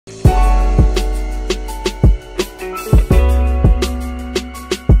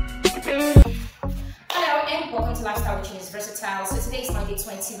today is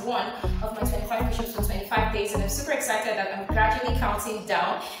my day 21 of my 25 push-ups for 25 days, and I'm super excited that I'm gradually counting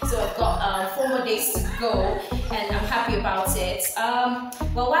down. So I've got 4 more days to go, and I'm happy about it.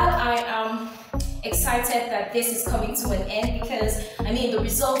 Well, while I am excited that this is coming to an end, because I mean the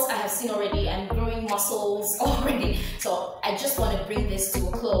results I have seen already, and growing muscles already, so I just want to bring this to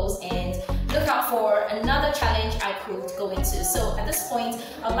a close and look out for another challenge I could go into. So at this point,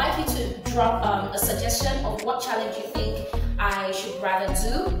 I'd like you to drop a suggestion of what challenge you think I should rather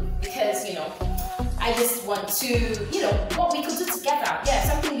do, because I just want to, what we could do together. Yeah,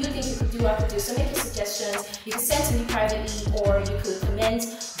 something you think you could do, I could do. So make your suggestions. You can send to me privately, or you could comment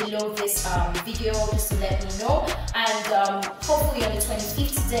below this video just to let me know. And hopefully on the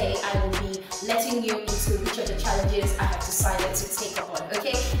 25th day, I will be letting you into which of the challenges I have decided to take up on.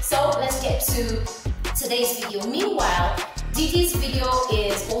 Okay, so let's get to today's video. Meanwhile, Didi's video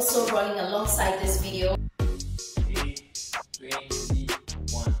is also running alongside this video.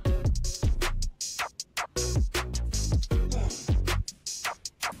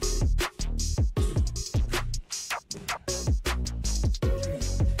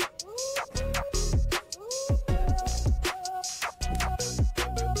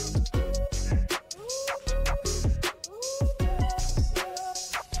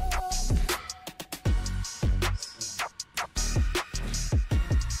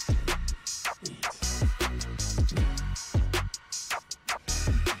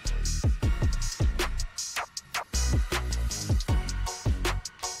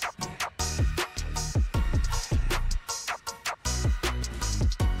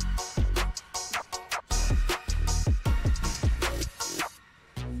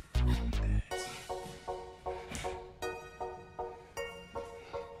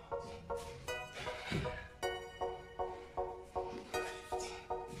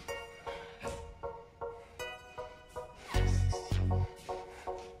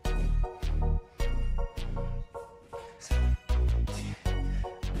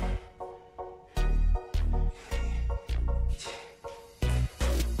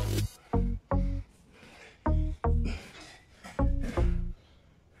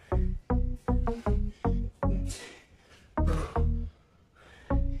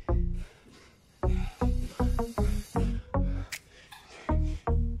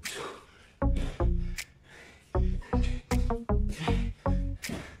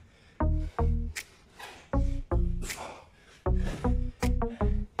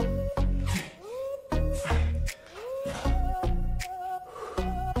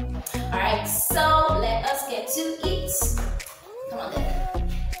 So let us get to it. Come on then.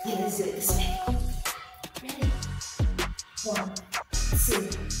 Yeah, let's do it this way. Ready? 1, 2,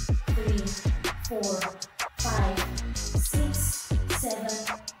 3, 4, 5, 6, 7,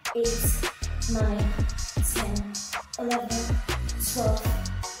 8, 9, 10, 11, 12,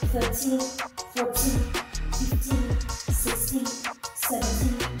 13, 14, 15, 16,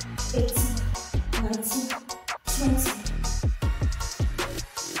 17, 18, 19, 20.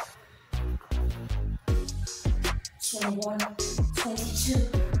 21, 22,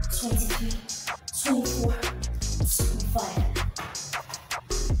 23, 24, 25.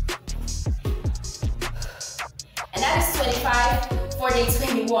 And that is 25 for day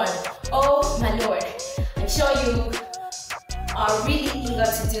 21. Oh my lord. I'm sure you are really eager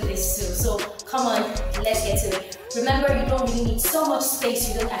to do this too. So come on, let's get to it. Remember, you don't really need so much space.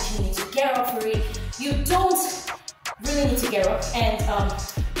 You don't actually need to get up for it. You don't really need to get up, and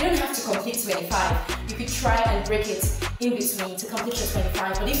you don't have to complete 25. You could try and break it in between to complete your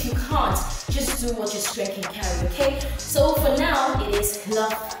 25, but if you can't, just do what your strength can carry, okay? So for now, it is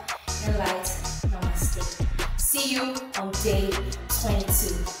love and light. Namaste. See you on day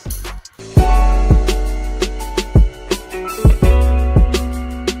 22.